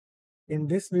In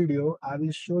this video, I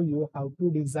will show you how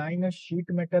to design a sheet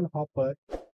metal hopper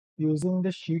using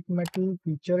the sheet metal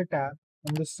feature tab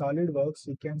on the Solidworks.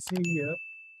 You can see here.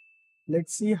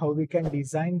 Let's see how we can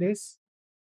design this.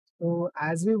 So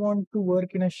as we want to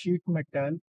work in a sheet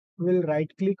metal, we'll right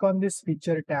click on this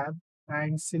feature tab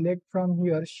and select from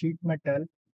here sheet metal,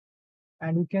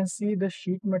 and you can see the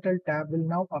sheet metal tab will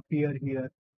now appear here.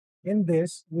 In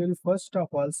this, we'll first of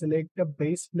all select the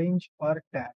base flange or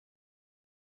tab.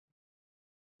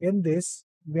 In this,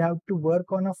 we have to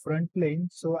work on a front plane.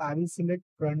 So I will select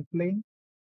front plane.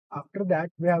 After that,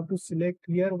 we have to select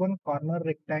here one corner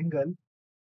rectangle.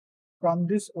 From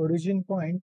this origin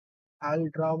point, I'll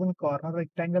draw one corner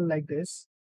rectangle like this.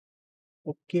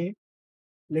 Okay,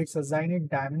 let's assign it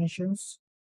dimensions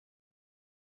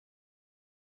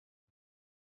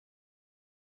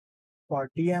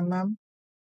 40 mm.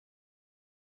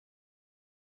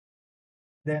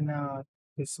 Then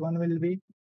this one will be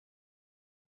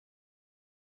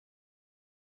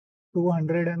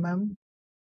 200 mm,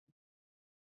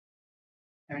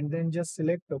 and then just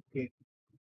select OK.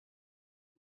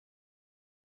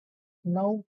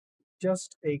 Now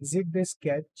just exit this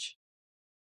sketch,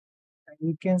 and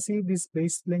you can see this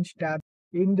base flange tab.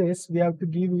 In this, we have to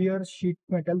give here sheet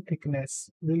metal thickness.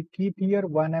 We'll keep here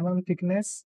 1 mm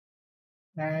thickness,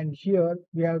 and here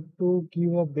we have to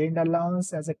give a bend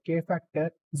allowance as a K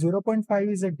factor.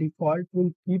 0.5 is a default.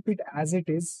 We'll keep it as it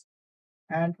is,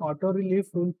 and auto relief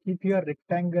will keep your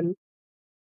rectangle.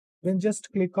 Then just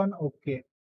click on OK.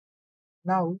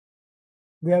 Now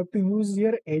we have to use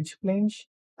here edge flange.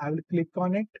 I will click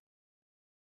on it.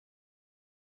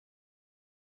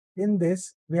 In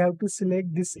this, we have to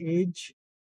select this edge.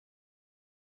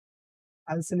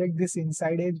 I'll select this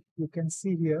inside edge. You can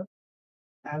see here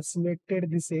I've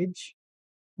selected this edge.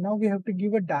 Now we have to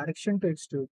give a direction to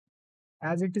extrude.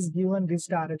 As it is given this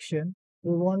direction,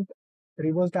 we want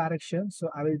reverse direction. So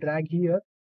I will drag here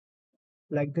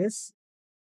like this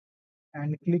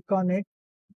and click on it.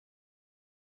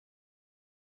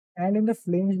 And in the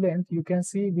flange length, you can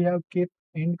see we have kept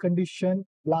end condition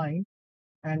line.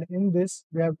 And in this,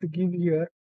 we have to give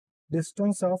here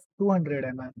distance of 200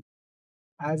 mm.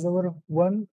 As our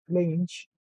one flange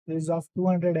is of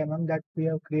 200 mm that we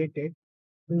have created,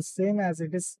 the same as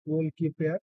it is, we will keep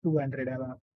here 200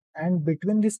 mm. And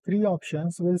between these three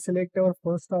options, we'll select our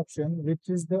first option, which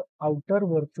is the outer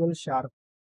virtual sharp.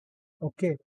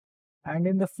 Okay. And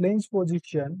in the flange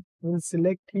position, we'll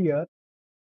select here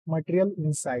material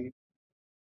inside.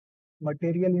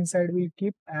 Material inside we'll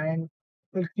keep, and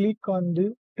we'll click on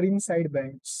the trim side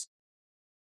bends.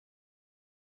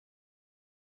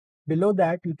 Below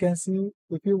that, you can see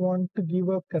if you want to give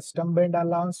a custom bend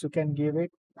allowance, you can give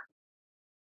it,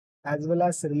 as well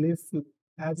as relief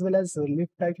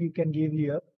type you can give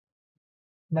here.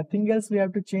 Nothing else we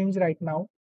have to change right now.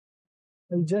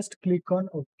 We'll just click on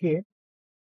OK.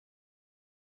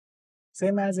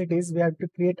 Same as it is, we have to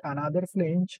create another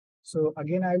flange. So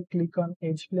again, I'll click on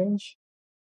edge flange.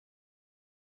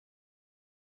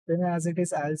 Then as it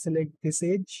is, I'll select this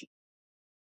edge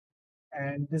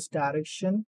and this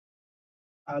direction.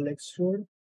 I'll extrude.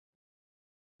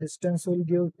 Distance will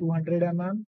give 200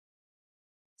 mm.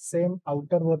 Same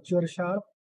outer virtual sharp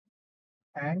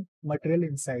and material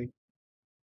inside.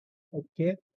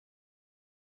 Okay.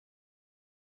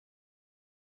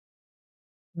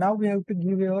 Now we have to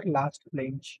give our last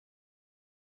flange.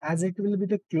 As it will be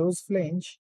the close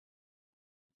flange,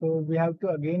 so we have to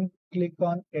again click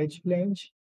on edge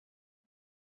flange.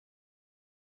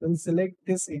 We'll select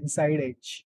this inside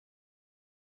edge.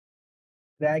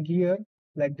 Drag here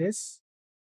like this.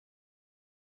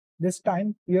 This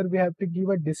time here we have to give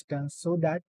a distance, so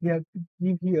that we have to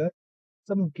give here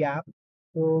some gap.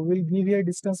 So we'll give here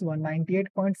distance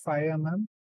 198.5 mm.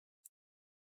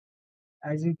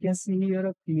 As you can see here,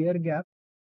 a clear gap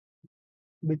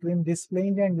between this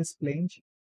flange and this flange,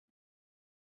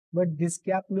 but this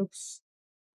gap looks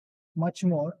much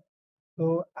more.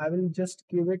 So I will just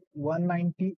give it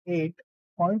 198.80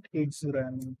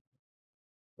 mm.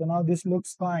 So now this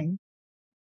looks fine.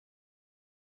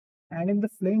 And in the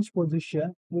flange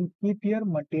position, we'll keep your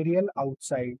material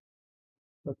outside.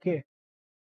 Okay.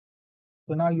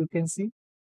 So now you can see.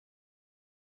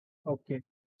 Okay.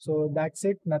 So that's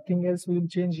it. Nothing else will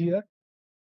change here.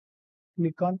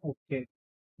 Click on OK.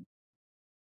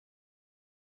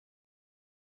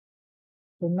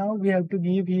 So now we have to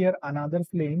give here another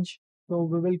flange. So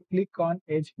we will click on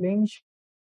edge flange.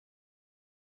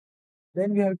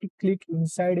 Then we have to click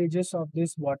inside edges of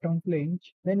this bottom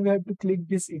flange. Then we have to click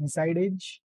this inside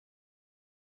edge.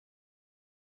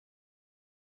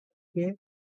 Okay.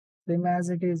 Same as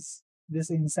it is this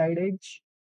inside edge.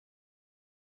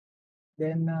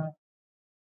 Then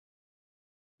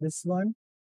this one,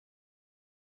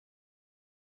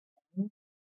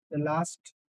 the last.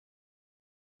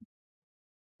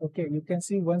 Okay, you can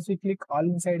see once we click all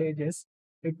inside edges,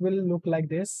 it will look like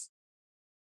this.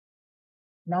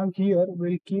 Now here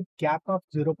we'll keep gap of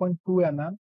 0.2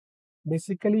 mm.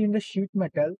 Basically in the sheet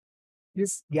metal,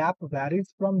 this gap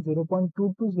varies from 0.2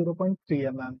 to 0.3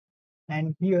 mm.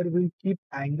 And here we'll keep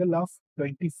angle of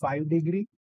 25 degree.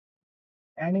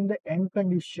 And in the end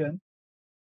condition,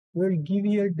 we'll give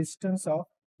here distance of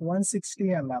 160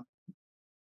 mm.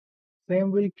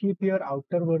 Same will keep here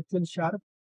outer virtual sharp.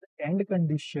 The end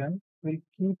condition will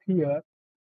keep here.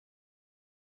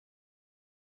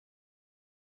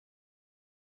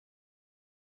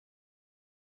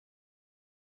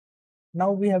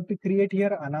 Now we have to create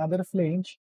here another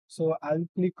flange. So I'll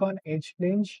click on edge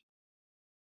flange.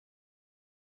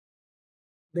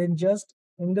 Then just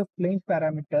in the flange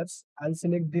parameters, I'll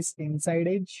select this inside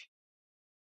edge.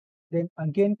 Then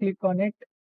again click on it.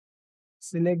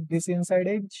 Select this inside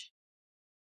edge.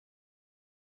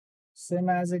 Same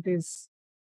as it is.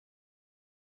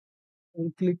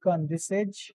 We'll click on this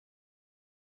edge.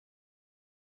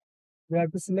 We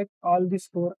have to select all these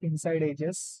four inside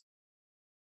edges.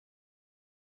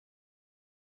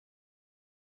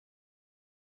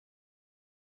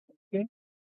 Okay.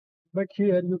 But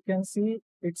here you can see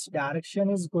its direction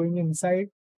is going inside,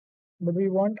 but we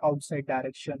want outside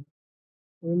direction.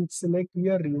 We'll select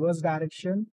here reverse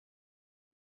direction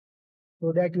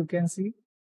so that you can see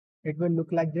it will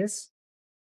look like this.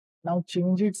 Now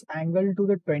change its angle to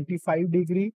the 25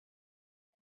 degree.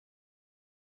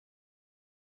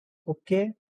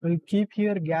 Okay, we'll keep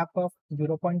here gap of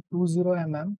 0.20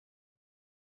 mm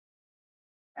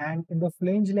and in the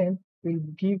flange length we'll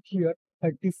give here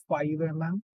 35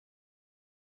 mm.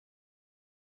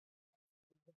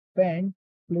 Bend,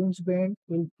 flange bend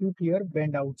will keep here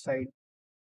bend outside.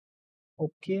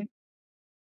 Okay,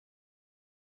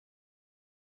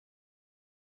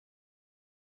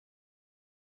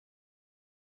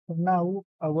 so now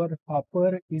our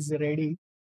hopper is ready.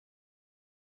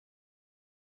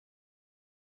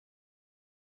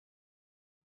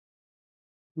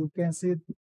 You can see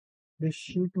the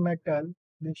sheet metal,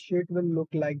 the sheet will look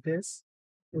like this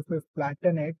if we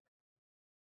flatten it.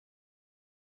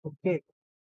 Okay,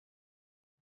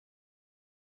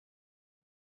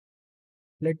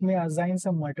 let me assign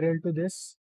some material to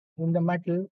this. In the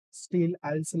metal, steel,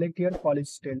 I'll select here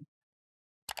polished steel.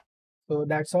 So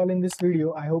that's all in this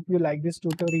video. I hope you like this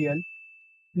tutorial.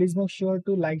 Please make sure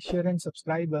to like, share and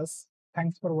subscribe us.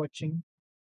 Thanks for watching.